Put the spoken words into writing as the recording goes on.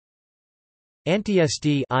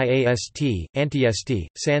Antyeshti IAST, Antyeshti,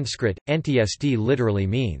 Sanskrit, Antyeshti literally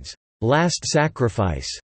means, last sacrifice,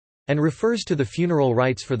 and refers to the funeral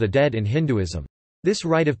rites for the dead in Hinduism. This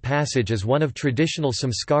rite of passage is one of traditional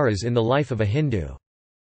samskaras in the life of a Hindu.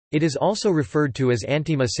 It is also referred to as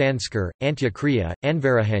Antima Sanskar, Antyakriya,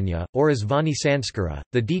 Anvarahanya, or as Vani Sanskara.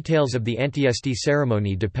 The details of the Antyeshti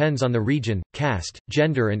ceremony depends on the region, caste,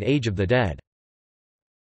 gender and age of the dead.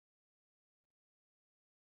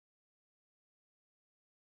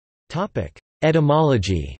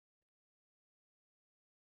 Etymology.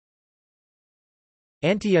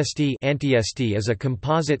 Antyeshti is a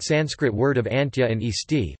composite Sanskrit word of antya and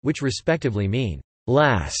isti, which respectively mean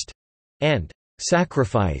last and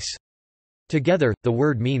sacrifice. Together, the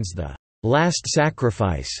word means the last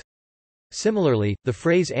sacrifice. Similarly, the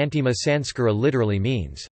phrase Antima Sanskara literally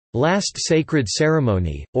means last sacred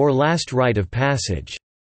ceremony, or last rite of passage.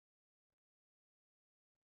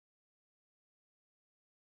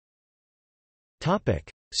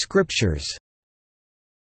 Scriptures.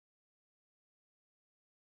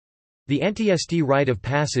 The Antyeshti rite of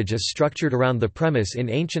passage is structured around the premise in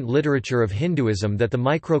ancient literature of Hinduism that the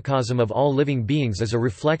microcosm of all living beings is a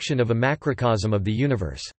reflection of a macrocosm of the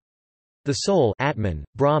universe. The soul Atman,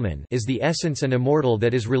 Brahman, is the essence and immortal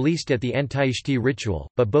that is released at the Antyeshti ritual,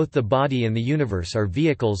 but both the body and the universe are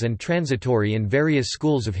vehicles and transitory in various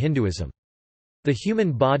schools of Hinduism. The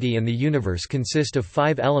human body and the universe consist of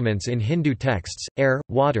 5 elements in Hindu texts: air,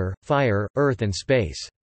 water, fire, earth and space.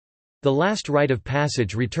 The last rite of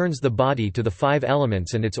passage returns the body to the 5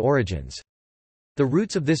 elements and its origins. The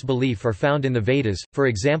roots of this belief are found in the Vedas, for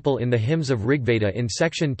example in the hymns of Rigveda in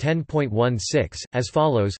section 10.16, as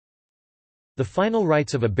follows. The final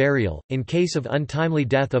rites of a burial, in case of untimely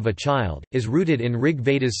death of a child, is rooted in Rig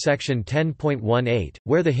Veda's section 10.18,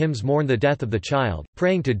 where the hymns mourn the death of the child,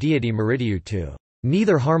 praying to deity Mridyu to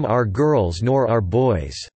neither harm our girls nor our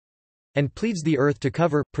boys, and pleads the earth to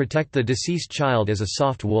cover, protect the deceased child as a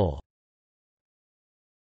soft wool.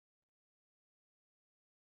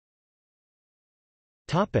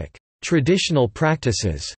 Traditional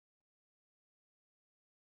practices.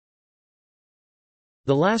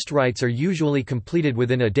 The last rites are usually completed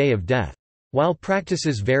within a day of death. While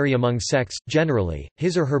practices vary among sects, generally,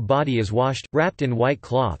 his or her body is washed, wrapped in white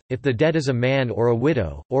cloth, if the dead is a man or a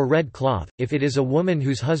widow, or red cloth, if it is a woman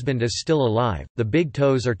whose husband is still alive. The big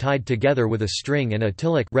toes are tied together with a string and a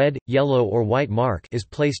tilak red, yellow or white mark is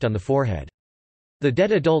placed on the forehead. The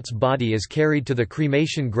dead adult's body is carried to the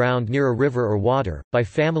cremation ground near a river or water, by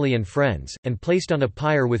family and friends, and placed on a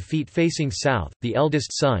pyre with feet facing south. The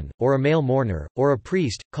eldest son, or a male mourner, or a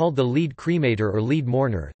priest, called the lead cremator or lead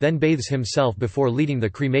mourner, then bathes himself before leading the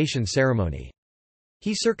cremation ceremony.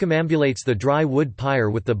 He circumambulates the dry wood pyre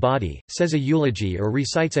with the body, says a eulogy or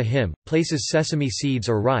recites a hymn, places sesame seeds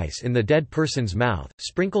or rice in the dead person's mouth,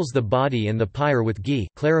 sprinkles the body and the pyre with ghee,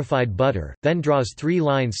 clarified butter, then draws 3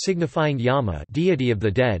 lines signifying Yama, deity of the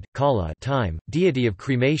dead, Kala, time, deity of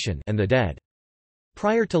cremation, and the dead.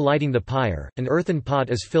 Prior to lighting the pyre, an earthen pot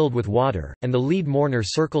is filled with water, and the lead mourner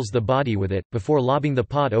circles the body with it, before lobbing the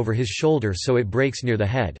pot over his shoulder so it breaks near the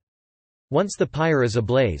head. Once the pyre is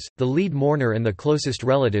ablaze, the lead mourner and the closest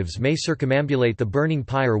relatives may circumambulate the burning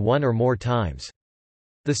pyre 1 or more times.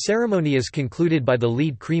 The ceremony is concluded by the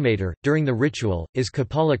lead cremator. During the ritual, is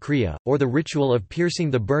Kapala Kriya, or the ritual of piercing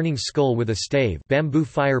the burning skull with a stave, bamboo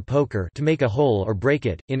fire poker, to make a hole or break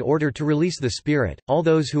it, in order to release the spirit. All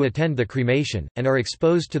those who attend the cremation, and are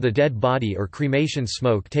exposed to the dead body or cremation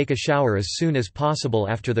smoke take a shower as soon as possible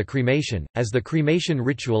after the cremation, as the cremation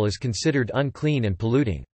ritual is considered unclean and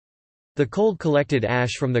polluting. The cold collected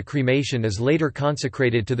ash from the cremation is later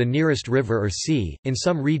consecrated to the nearest river or sea. In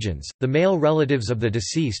some regions, the male relatives of the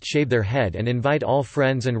deceased shave their head and invite all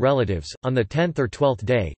friends and relatives, on the 10th or 12th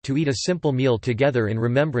day, to eat a simple meal together in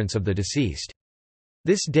remembrance of the deceased.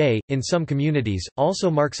 This day, in some communities,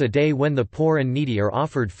 also marks a day when the poor and needy are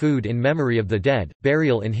offered food in memory of the dead.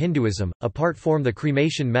 Burial in Hinduism. Apart from the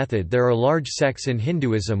cremation method, there are large sects in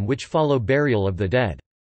Hinduism which follow burial of the dead.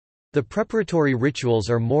 The preparatory rituals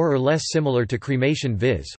are more or less similar to cremation,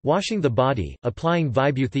 viz., washing the body, applying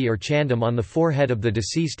vibhuti or chandam on the forehead of the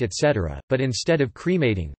deceased etc., but instead of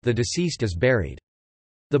cremating, the deceased is buried.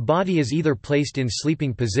 The body is either placed in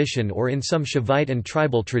sleeping position or in some Shaivite and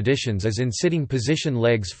tribal traditions as in sitting position,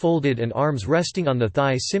 legs folded and arms resting on the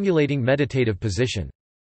thigh simulating meditative position.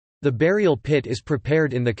 The burial pit is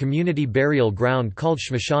prepared in the community burial ground called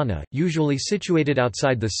shmashana, usually situated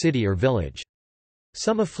outside the city or village.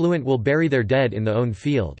 Some affluent will bury their dead in their own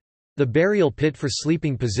field. The burial pit for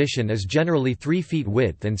sleeping position is generally 3 feet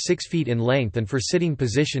width and 6 feet in length, and for sitting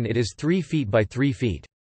position it is 3 feet by 3 feet.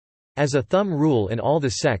 As a thumb rule in all the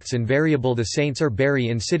sects invariable, the saints are buried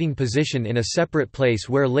in sitting position in a separate place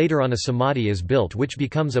where later on a samadhi is built which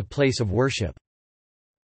becomes a place of worship.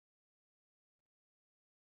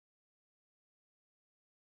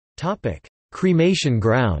 Cremation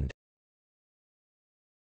ground.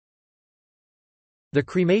 The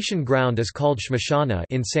cremation ground is called shmashana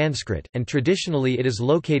in Sanskrit, and traditionally it is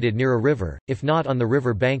located near a river, if not on the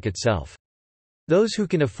river bank itself. Those who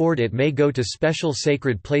can afford it may go to special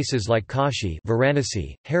sacred places like Kashi,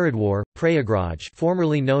 Varanasi, Haridwar, Prayagraj,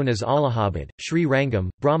 formerly known as Allahabad, Sri Rangam,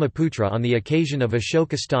 Brahmaputra on the occasion of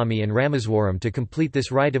Ashokastami and Ramaswaram to complete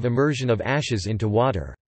this rite of immersion of ashes into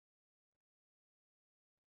water.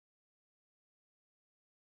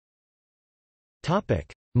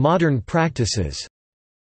 Modern practices.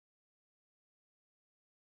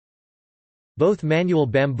 Both manual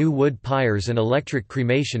bamboo wood pyres and electric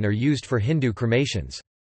cremation are used for Hindu cremations.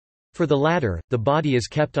 For the latter, the body is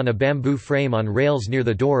kept on a bamboo frame on rails near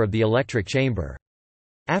the door of the electric chamber.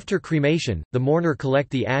 After cremation, the mourner collect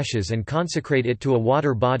the ashes and consecrate it to a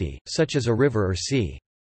water body, such as a river or sea.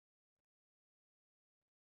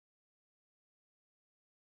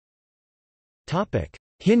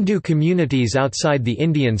 Hindu communities outside the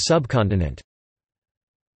Indian subcontinent.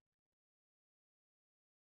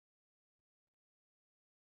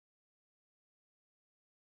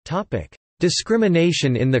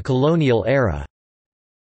 Discrimination in the colonial era.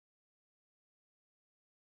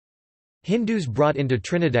 Hindus brought into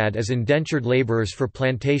Trinidad as indentured labourers for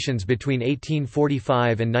plantations between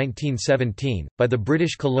 1845 and 1917, by the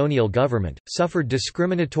British colonial government, suffered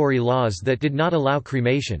discriminatory laws that did not allow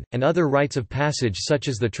cremation, and other rites of passage such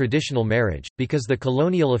as the traditional marriage, because the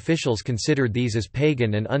colonial officials considered these as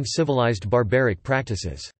pagan and uncivilized barbaric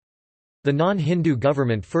practices. The non-Hindu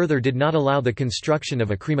government further did not allow the construction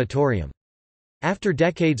of a crematorium. After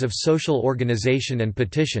decades of social organization and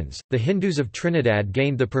petitions, the Hindus of Trinidad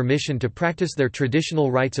gained the permission to practice their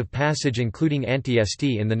traditional rites of passage including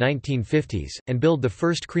Antyeshti in the 1950s, and build the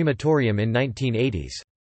first crematorium in 1980s.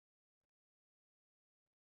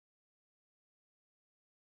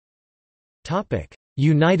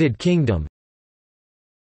 United Kingdom.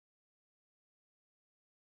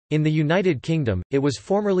 In the United Kingdom, it was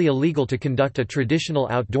formerly illegal to conduct a traditional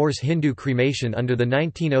outdoors Hindu cremation under the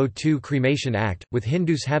 1902 Cremation Act, with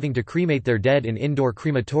Hindus having to cremate their dead in indoor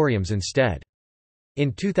crematoriums instead.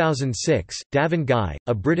 In 2006, Davin Guy,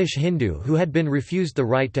 a British Hindu who had been refused the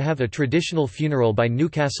right to have a traditional funeral by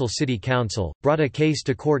Newcastle City Council, brought a case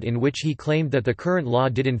to court in which he claimed that the current law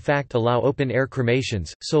did in fact allow open-air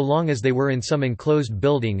cremations, so long as they were in some enclosed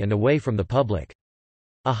building and away from the public.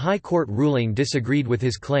 A High Court ruling disagreed with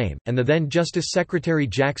his claim, and the then Justice Secretary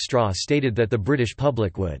Jack Straw stated that the British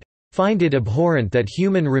public would find it abhorrent that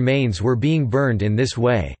human remains were being burned in this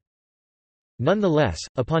way. Nonetheless,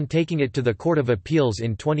 upon taking it to the Court of Appeals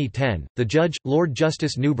in 2010, the judge, Lord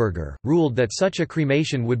Justice Neuberger, ruled that such a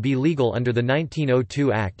cremation would be legal under the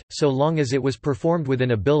 1902 Act, so long as it was performed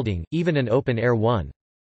within a building, even an open-air one.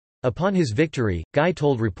 Upon his victory, Guy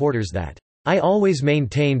told reporters that, "I always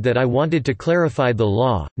maintained that I wanted to clarify the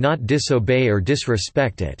law, not disobey or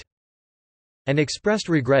disrespect it," and expressed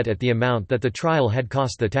regret at the amount that the trial had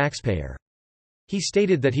cost the taxpayer. He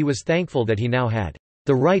stated that he was thankful that he now had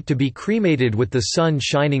the right to be cremated with the sun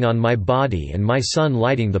shining on my body and my son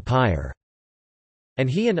lighting the pyre, and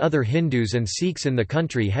he and other Hindus and Sikhs in the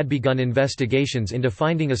country had begun investigations into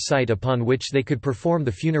finding a site upon which they could perform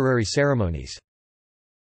the funerary ceremonies.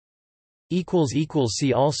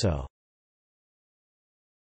 See also